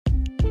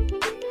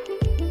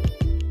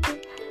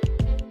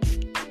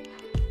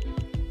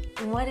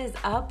What is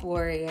up,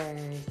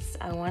 warriors?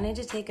 I wanted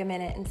to take a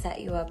minute and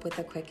set you up with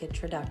a quick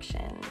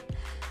introduction.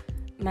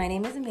 My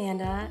name is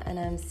Amanda, and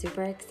I'm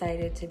super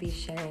excited to be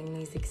sharing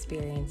these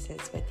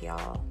experiences with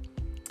y'all.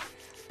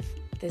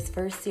 This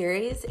first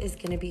series is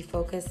going to be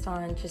focused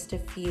on just a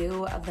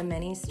few of the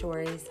many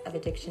stories of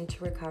addiction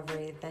to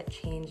recovery that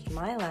changed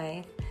my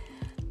life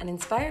and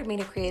inspired me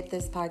to create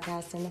this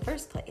podcast in the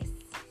first place.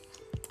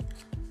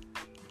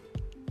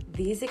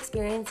 These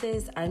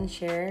experiences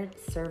unshared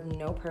serve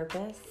no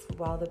purpose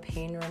while the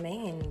pain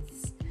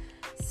remains.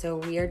 So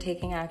we are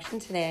taking action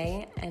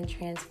today and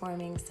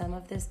transforming some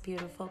of this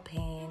beautiful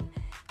pain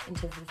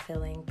into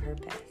fulfilling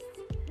purpose.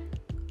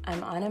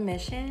 I'm on a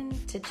mission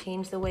to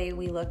change the way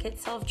we look at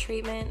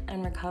self-treatment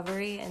and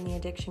recovery in the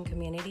addiction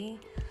community,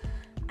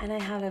 and I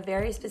have a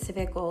very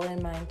specific goal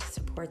in mind to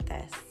support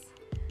this.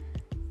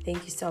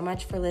 Thank you so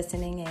much for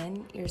listening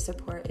in. Your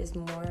support is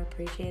more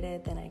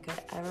appreciated than I could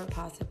ever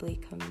possibly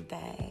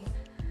convey.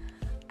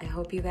 I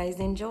hope you guys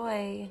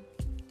enjoy.